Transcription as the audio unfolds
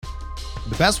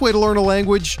The best way to learn a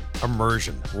language?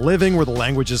 Immersion. Living where the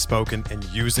language is spoken and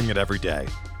using it every day.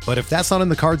 But if that's not in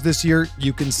the cards this year,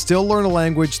 you can still learn a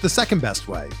language the second best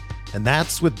way, and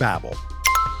that's with Babbel.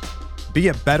 Be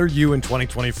a better you in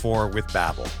 2024 with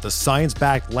Babbel, the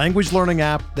science-backed language learning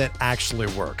app that actually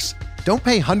works. Don't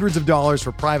pay hundreds of dollars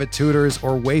for private tutors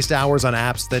or waste hours on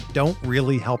apps that don't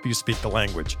really help you speak the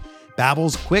language.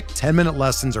 Babbel's quick 10-minute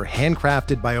lessons are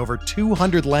handcrafted by over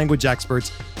 200 language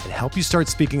experts and help you start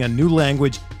speaking a new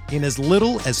language in as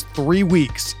little as 3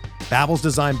 weeks. Babbel's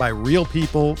designed by real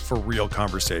people for real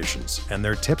conversations, and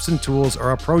their tips and tools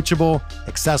are approachable,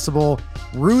 accessible,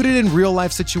 rooted in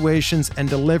real-life situations, and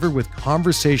delivered with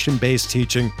conversation-based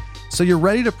teaching, so you're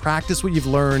ready to practice what you've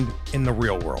learned in the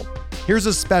real world. Here's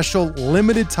a special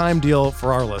limited-time deal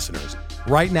for our listeners.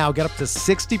 Right now, get up to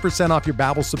 60% off your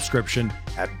Babbel subscription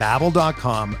at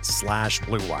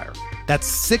babbel.com/Blue Wire. That's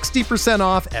 60%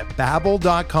 off at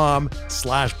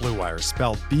babbel.com/Blue Wire,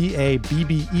 spelled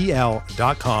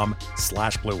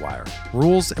BABBEL.com/Blue Wire.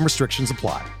 Rules and restrictions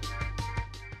apply.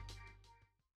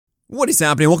 What is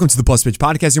happening? Welcome to the Plus Pitch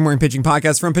Podcast, your morning pitching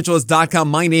podcast from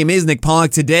pitcherlist.com. My name is Nick Pollock.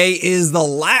 Today is the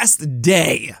last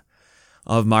day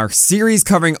of my series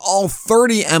covering all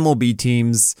 30 MLB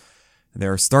teams.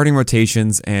 There are starting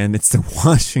rotations, and it's the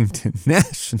Washington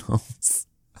Nationals.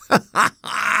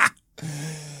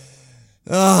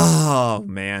 Oh,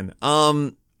 man.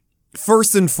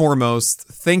 First and foremost,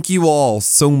 thank you all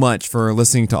so much for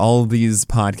listening to all of these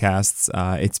podcasts.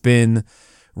 It's been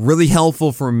really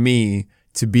helpful for me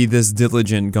to be this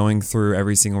diligent going through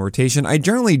every single rotation. I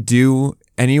generally do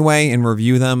anyway and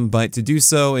review them, but to do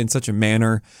so in such a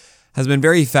manner has been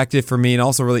very effective for me and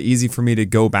also really easy for me to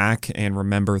go back and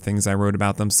remember things I wrote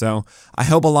about them. So I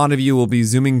hope a lot of you will be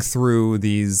zooming through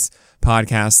these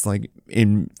podcasts like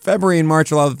in February and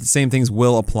March. A lot of the same things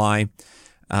will apply.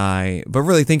 But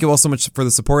really, thank you all so much for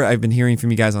the support. I've been hearing from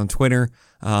you guys on Twitter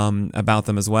about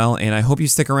them as well. And I hope you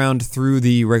stick around through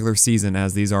the regular season,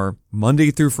 as these are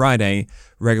Monday through Friday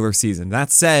regular season. That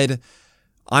said,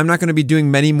 I'm not going to be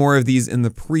doing many more of these in the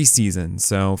preseason.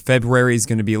 So February is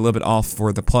going to be a little bit off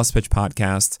for the Plus Pitch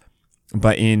podcast.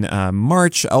 But in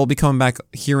March, I'll be coming back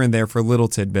here and there for little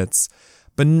tidbits,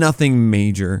 but nothing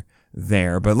major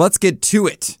there. But let's get to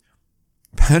it.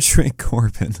 Patrick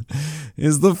Corbin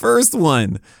is the first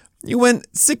one. He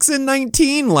went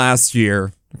 6-19 last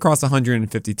year across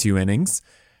 152 innings.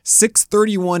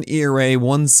 6.31 ERA,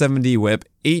 170 whip,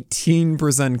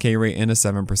 18% K rate, and a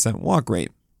 7% walk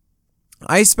rate.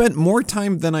 I spent more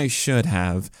time than I should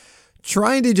have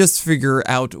trying to just figure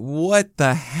out what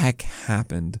the heck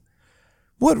happened.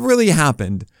 What really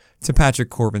happened to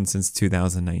Patrick Corbin since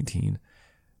 2019?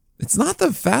 It's not the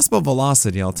fastball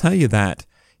velocity, I'll tell you that.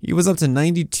 He was up to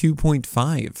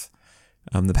 92.5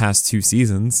 the past 2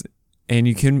 seasons, and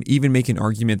you can even make an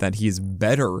argument that he is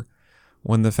better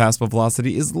when the fastball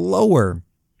velocity is lower.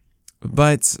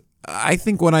 But I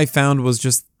think what I found was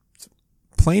just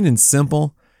plain and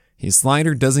simple. His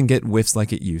slider doesn't get whiffs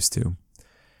like it used to.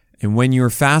 And when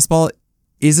your fastball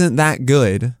isn't that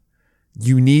good,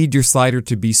 you need your slider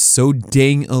to be so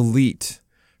dang elite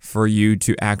for you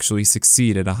to actually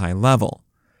succeed at a high level.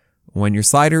 When your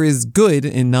slider is good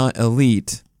and not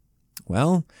elite,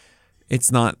 well,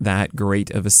 it's not that great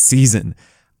of a season.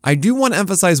 I do want to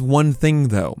emphasize one thing,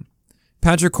 though.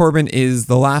 Patrick Corbin is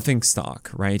the laughingstock,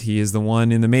 right? He is the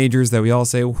one in the majors that we all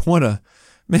say, what a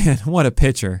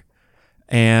pitcher.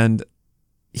 And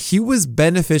he was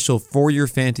beneficial for your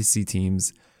fantasy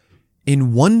teams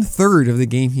in 1/3 of the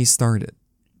game he started.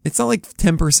 It's not like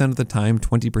 10% of the time,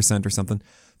 20% or something.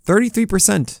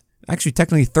 33%, actually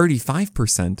technically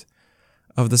 35%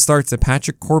 of the starts that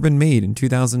Patrick Corbin made in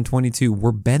 2022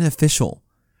 were beneficial.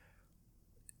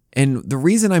 And the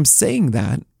reason I'm saying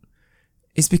that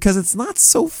is because it's not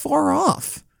so far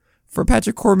off for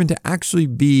Patrick Corbin to actually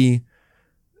be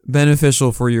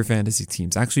beneficial for your fantasy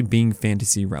teams, actually being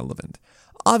fantasy relevant.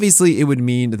 Obviously, it would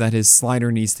mean that his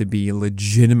slider needs to be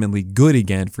legitimately good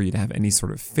again for you to have any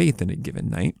sort of faith in a given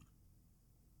night.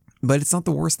 But it's not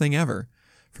the worst thing ever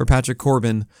for Patrick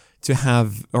Corbin to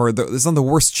have, it's not the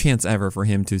worst chance ever for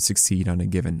him to succeed on a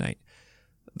given night.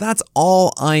 That's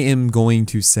all I am going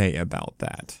to say about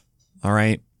that. All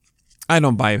right? I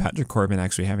don't buy Patrick Corbin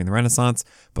actually having the renaissance,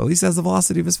 but at least he has the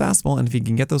velocity of his fastball, and if he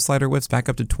can get those slider whiffs back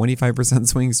up to 25%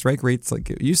 swinging strike rates like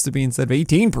it used to be instead of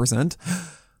 18%,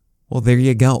 well, there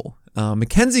you go.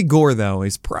 Mackenzie Gore, though,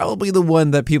 is probably the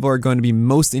one that people are going to be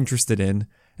most interested in.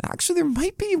 Actually, there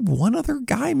might be one other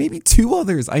guy, maybe 2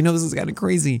 others. I know this is kind of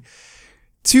crazy.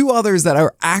 2 others that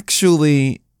are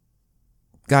actually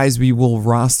guys we will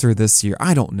roster this year.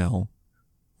 I don't know.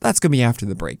 That's going to be after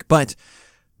the break. But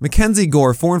Mackenzie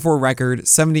Gore, 4-4 record,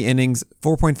 70 innings,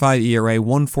 4.5 ERA,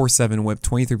 1.47 whip,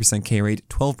 23% K rate,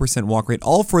 12% walk rate,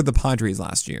 all for the Padres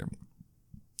last year.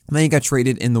 And then he got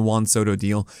traded in the Juan Soto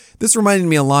deal. This reminded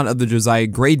me a lot of the Josiah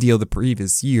Gray deal the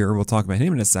previous year. We'll talk about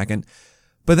him in a second.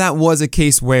 But that was a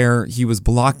case where he was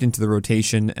blocked into the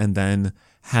rotation and then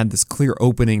had this clear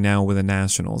opening now with the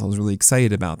Nationals. I was really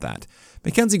excited about that.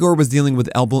 Mackenzie Gore was dealing with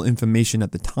elbow inflammation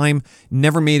at the time,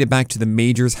 never made it back to the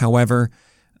majors. However,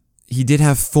 he did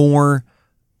have 4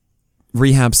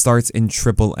 rehab starts in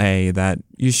AAA that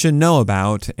you should know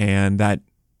about, and that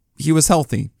he was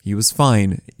healthy. He was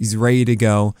fine. He's ready to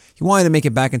go. He wanted to make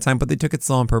it back in time, but they took it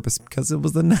slow on purpose because it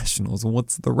was the Nationals.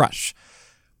 What's the rush?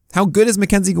 How good is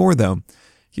Mackenzie Gore, though?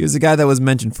 He was a guy that was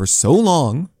mentioned for so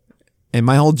long, and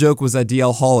my whole joke was that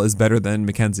DL Hall is better than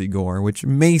Mackenzie Gore, which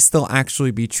may still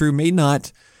actually be true, may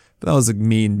not, but that was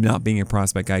me not being a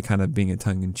prospect guy, kind of being a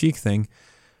tongue-in-cheek thing.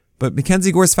 But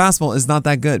Mackenzie Gore's fastball is not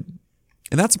that good,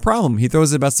 and that's a problem. He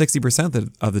throws it about 60%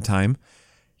 of the time.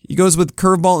 He goes with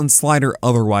curveball and slider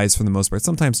otherwise for the most part,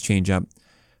 sometimes changeup,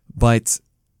 but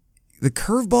the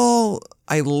curveball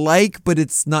I like, but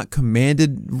it's not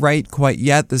commanded right quite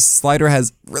yet. The slider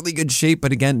has really good shape,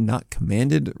 but again, not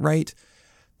commanded right.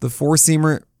 The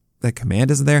 4-seamer, that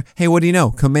command isn't there. Hey, what do you know?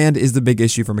 Command is the big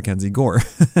issue for Mackenzie Gore.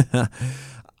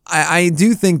 I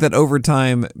do think that over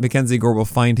time, Mackenzie Gore will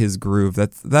find his groove.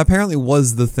 That apparently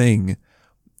was the thing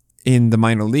in the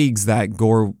minor leagues that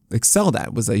Gore excelled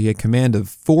at, was that he had command of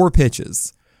 4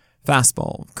 pitches: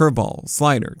 fastball, curveball,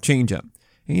 slider, changeup.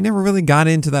 And he never really got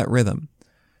into that rhythm.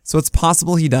 So it's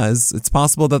possible he does. It's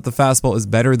possible that the fastball is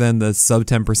better than the sub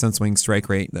 10% swing strike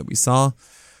rate that we saw.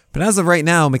 But as of right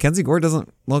now, Mackenzie Gore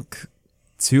doesn't look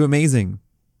too amazing.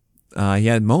 He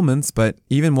had moments, but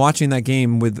even watching that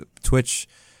game with Twitch,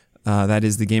 that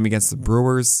is the game against the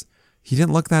Brewers, he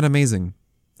didn't look that amazing.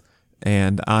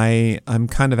 And I'm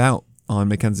kind of out on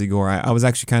Mackenzie Gore. I was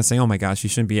actually kind of saying, oh my gosh, he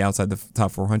shouldn't be outside the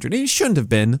top 400. And he shouldn't have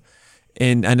been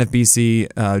in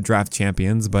NFBC draft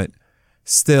champions, but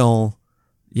still,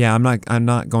 yeah, I'm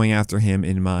not going after him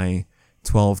in my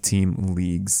 12-team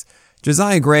leagues.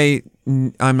 Josiah Gray,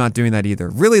 I'm not doing that either.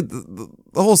 Really, the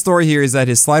whole story here is that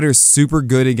his slider is super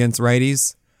good against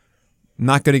righties,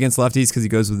 not good against lefties because he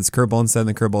goes with his curveball instead, and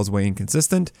the curveball is way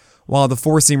inconsistent, while the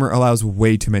 4-seamer allows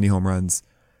way too many home runs.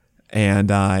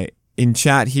 And in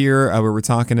chat here, we were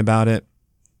talking about it.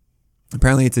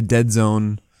 Apparently, it's a dead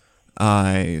zone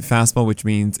fastball, which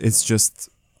means it's just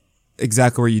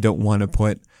exactly where you don't want to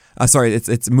put.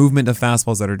 It's movement of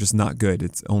fastballs that are just not good.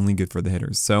 It's only good for the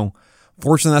hitters. So,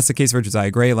 fortunately, that's the case for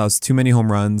Josiah Gray. Allows too many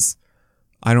home runs.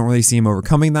 I don't really see him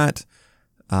overcoming that.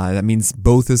 That means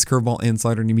both his curveball and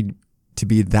slider need to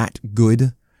be that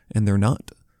good, and they're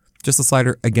not. Just a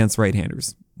slider against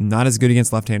right-handers. Not as good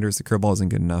against left-handers. The curveball isn't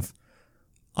good enough.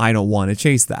 I don't want to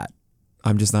chase that.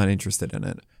 I'm just not interested in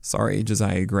it. Sorry,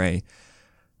 Josiah Gray.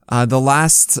 The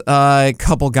last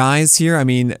couple guys here, I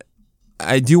mean,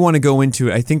 I do want to go into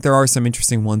it. I think there are some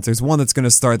interesting ones. There's one that's going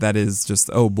to start that is just,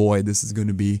 oh boy, this is going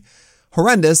to be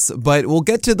horrendous, but we'll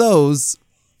get to those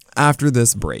after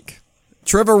this break.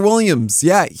 Trevor Williams,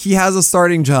 yeah, he has a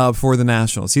starting job for the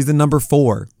Nationals. He's the number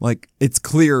 4. Like, it's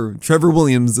clear Trevor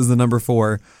Williams is the number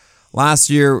 4. Last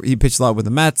year, he pitched a lot with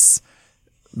the Mets.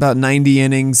 About 90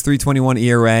 innings, 3.21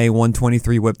 ERA,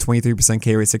 1.23 whip, 23%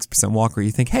 K rate, 6% walk rate.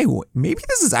 You think, hey, maybe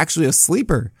this is actually a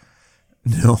sleeper.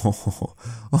 No.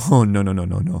 Oh,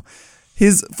 no.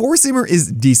 His 4-seamer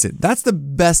is decent. That's the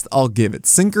best I'll give it.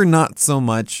 Sinker, not so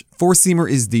much. 4-seamer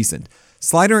is decent.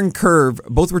 Slider and curve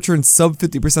both return sub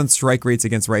 50% strike rates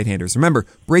against right-handers. Remember,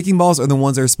 breaking balls are the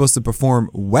ones that are supposed to perform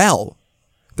well.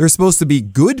 They're supposed to be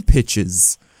good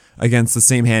pitches against the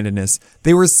same-handedness.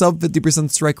 They were sub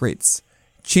 50% strike rates.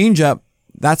 Changeup,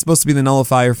 that's supposed to be the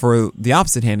nullifier for the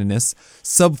opposite-handedness.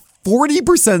 Sub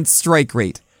 40% strike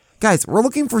rate. Guys, we're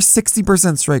looking for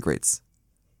 60% strike rates.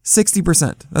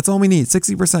 60%. That's all we need.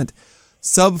 60%.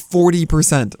 Sub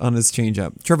 40% on his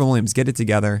changeup. Trevor Williams, get it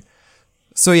together.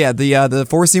 So yeah, the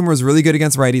 4-seamer was really good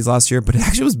against righties last year, but it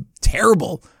actually was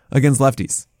terrible against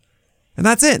lefties. And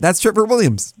that's it. That's Trevor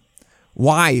Williams.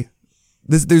 Why?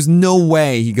 There's no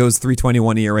way he goes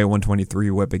 3.21 ERA,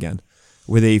 1.23 whip again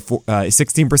with a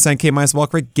 16% K minus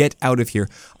walk rate. Get out of here.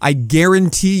 I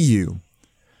guarantee you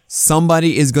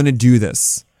somebody is going to do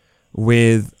this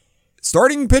with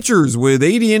starting pitchers with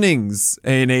 80 innings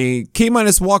and a K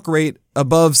minus walk rate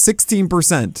above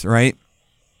 16%, right?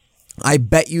 I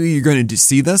bet you're going to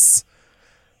see this.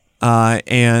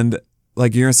 And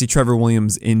like you're going to see Trevor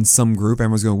Williams in some group.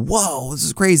 Everyone's going, whoa, this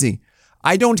is crazy.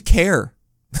 I don't care.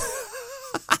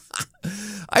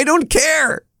 I don't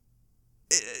care.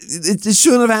 It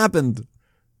shouldn't have happened.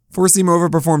 4-seamer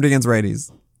overperformed against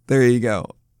righties. There you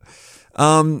go.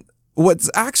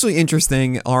 What's actually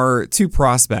interesting are two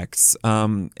prospects.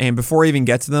 And before I even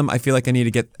get to them, I feel like I need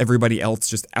to get everybody else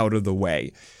just out of the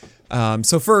way.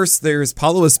 So first, there's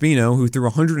Paulo Espino, who threw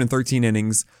 113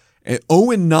 innings, an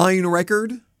 0-9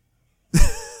 record.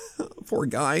 Poor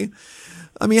guy.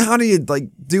 I mean, how do you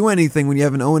do anything when you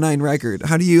have an 0-9 record?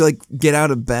 How do you get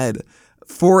out of bed?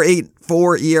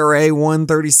 4.84 ERA,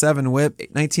 137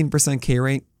 WHIP, 19% K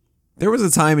rate. There was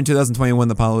a time in 2021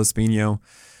 that Paulo Espino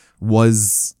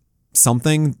was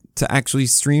something to actually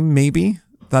stream, maybe.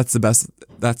 That's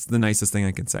the nicest thing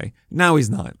I can say. Now he's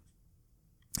not.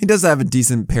 He does have a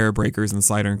decent pair of breakers in the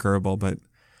slider and curveball, but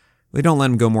they don't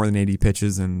let him go more than 80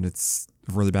 pitches, and it's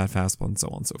a really bad fastball, and so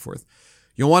on and so forth.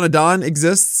 Yoan Adon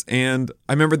exists, and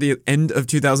I remember the end of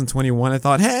 2021, I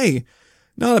thought, hey,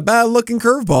 not a bad looking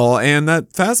curveball, and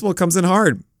that fastball comes in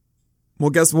hard. Well,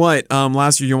 guess what?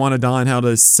 Last year, Yoan Adon held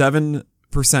a sub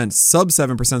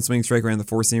 7% swing strike rate on the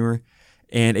four-seamer,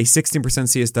 and a 16%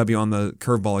 CSW on the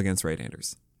curveball against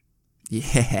right-handers.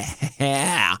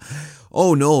 Yeah.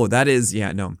 Oh, no, that is,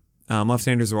 yeah, no.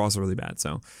 Left-handers are also really bad,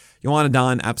 so Yoan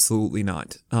Adon, absolutely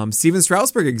not. Steven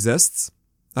Strasburg exists.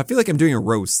 I feel like I'm doing a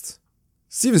roast.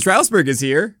 Steven Strasburg is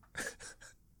here.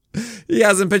 He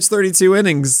hasn't pitched 32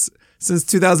 innings since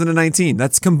 2019.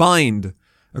 That's combined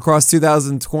across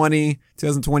 2020,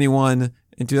 2021,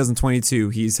 and 2022.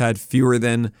 He's had fewer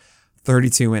than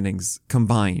 32 innings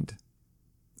combined.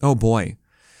 Oh boy.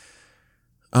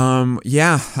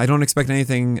 Yeah, I don't expect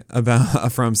anything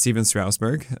from Steven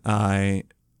Strasburg. I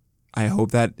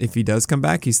hope that if he does come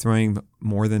back, he's throwing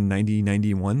more than 90,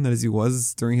 91, that as he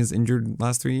was during his injured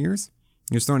last 3 years.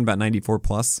 He was throwing about 94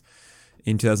 plus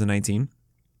in 2019.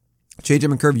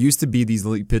 Changeup and curve used to be these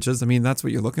elite pitches. I mean, that's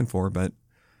what you're looking for, but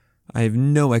I have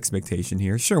no expectation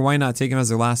here. Sure, why not take him as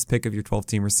the last pick of your 12th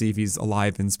team or see if he's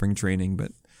alive in spring training,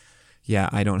 but yeah,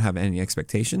 I don't have any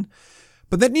expectation.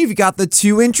 But then you've got the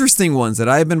two interesting ones that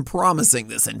I've been promising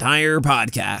this entire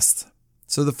podcast.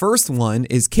 So the first one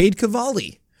is Cade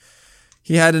Cavalli.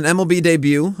 He had an MLB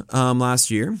debut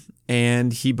last year,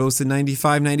 and he boasted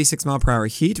 95, 96 mile per hour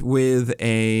heat with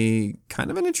a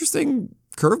kind of an interesting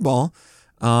curveball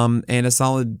and a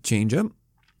solid changeup.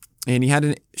 And he had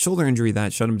a shoulder injury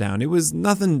that shut him down. It was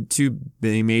nothing too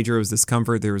major. It was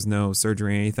discomfort. There was no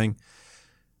surgery or anything.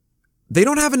 They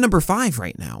don't have a number 5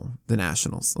 right now, the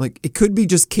Nationals. It could be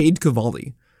just Cade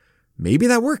Cavalli. Maybe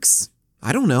that works.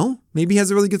 I don't know. Maybe he has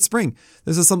a really good spring.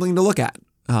 This is something to look at.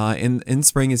 In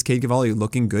spring, is Cade Cavalli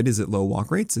looking good? Is it low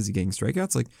walk rates? Is he getting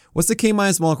strikeouts? What's the K-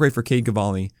 walk rate for Cade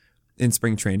Cavalli in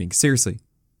spring training? Seriously,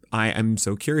 I am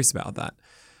so curious about that.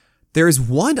 There is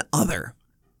one other,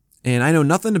 and I know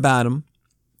nothing about him,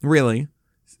 really.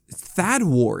 It's Thad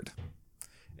Ward.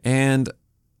 And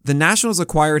the Nationals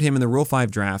acquired him in the Rule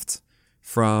 5 draft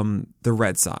from the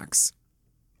Red Sox,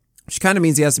 which kind of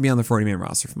means he has to be on the 40-man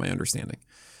roster, from my understanding.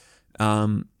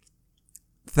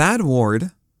 Thad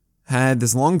Ward had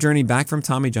this long journey back from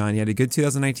Tommy John. He had a good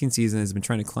 2019 season, has been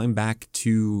trying to climb back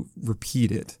to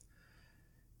repeat it.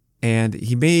 And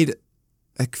he made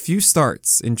a few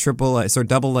starts in AA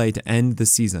to end the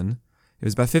season. It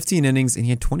was about 15 innings, and he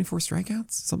had 24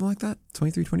 strikeouts, something like that,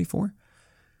 23, 24.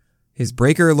 His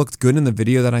breaker looked good in the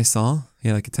video that I saw. He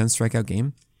had a 10 strikeout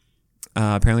game.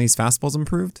 Apparently his fastball's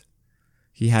improved.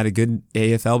 He had a good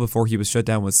AFL before he was shut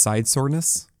down with side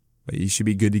soreness, but he should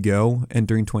be good to go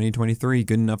entering 2023.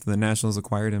 Good enough that the Nationals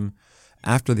acquired him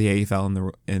after the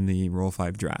AFL in the Rule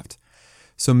 5 draft.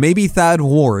 So maybe Thad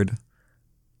Ward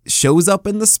shows up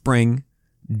in the spring,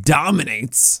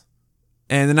 dominates,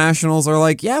 and the Nationals are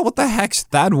like, yeah, what the heck,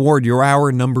 Thad Ward, you're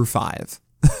our number 5.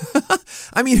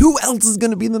 I mean, who else is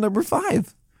going to be in the number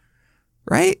 5?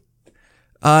 Right?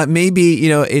 Maybe,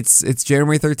 it's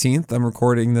January 13th. I'm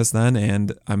recording this then,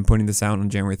 and I'm putting this out on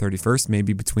January 31st.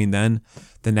 Maybe between then,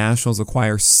 the Nationals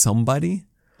acquire somebody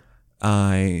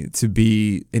to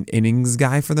be an innings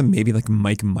guy for them. Maybe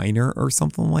Mike Minor or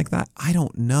something like that. I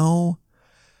don't know.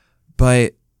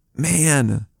 But,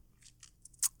 man,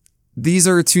 these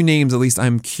are two names, at least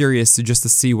I'm curious to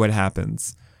see what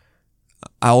happens.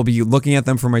 I'll be looking at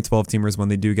them for my 12 teamers when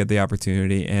they do get the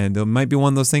opportunity, and it might be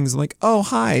one of those things oh,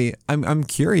 hi, I'm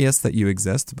curious that you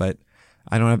exist, but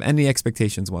I don't have any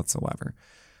expectations whatsoever.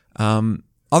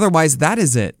 Otherwise, that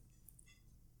is it.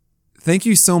 Thank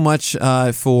you so much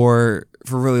for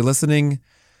really listening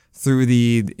through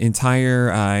the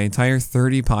entire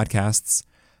 30 podcasts.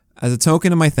 As a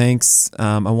token of my thanks,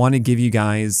 I want to give you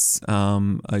guys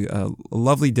a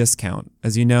lovely discount.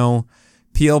 As you know,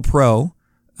 PL Pro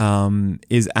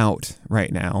is out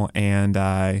right now, and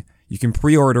you can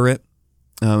pre-order it.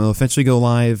 It'll eventually go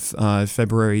live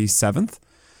February 7th.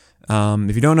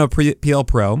 If you don't know PL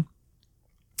Pro,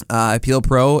 PL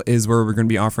Pro is where we're going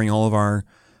to be offering all of our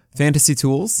fantasy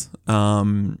tools.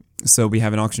 So we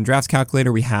have an auction drafts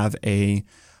calculator. We have a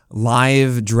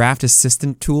live draft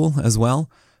assistant tool as well.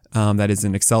 That is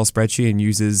an Excel spreadsheet and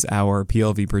uses our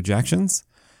PLV projections.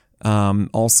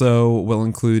 Also will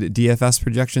include DFS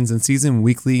projections in season,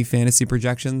 weekly fantasy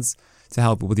projections to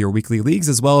help with your weekly leagues,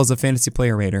 as well as a fantasy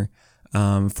player rater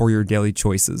for your daily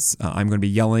choices. I'm going to be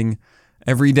yelling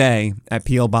every day at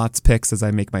PL Bots picks as I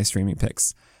make my streaming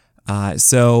picks.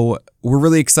 So we're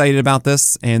really excited about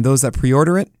this, and those that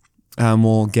pre-order it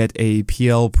will get a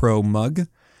PL Pro mug.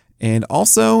 And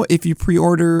also, if you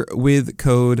pre-order with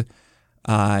code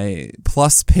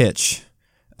PLUSPITCH,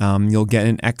 you'll get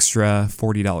an extra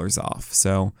 $40 off.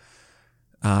 So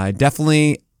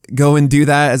definitely go and do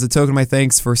that as a token of my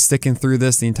thanks for sticking through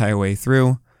this the entire way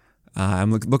through.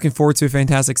 I'm looking forward to a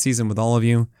fantastic season with all of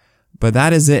you. But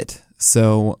that is it.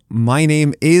 So my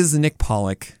name is Nick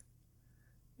Pollock,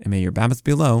 and may your BABIPs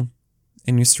be low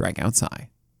and your strikeouts high.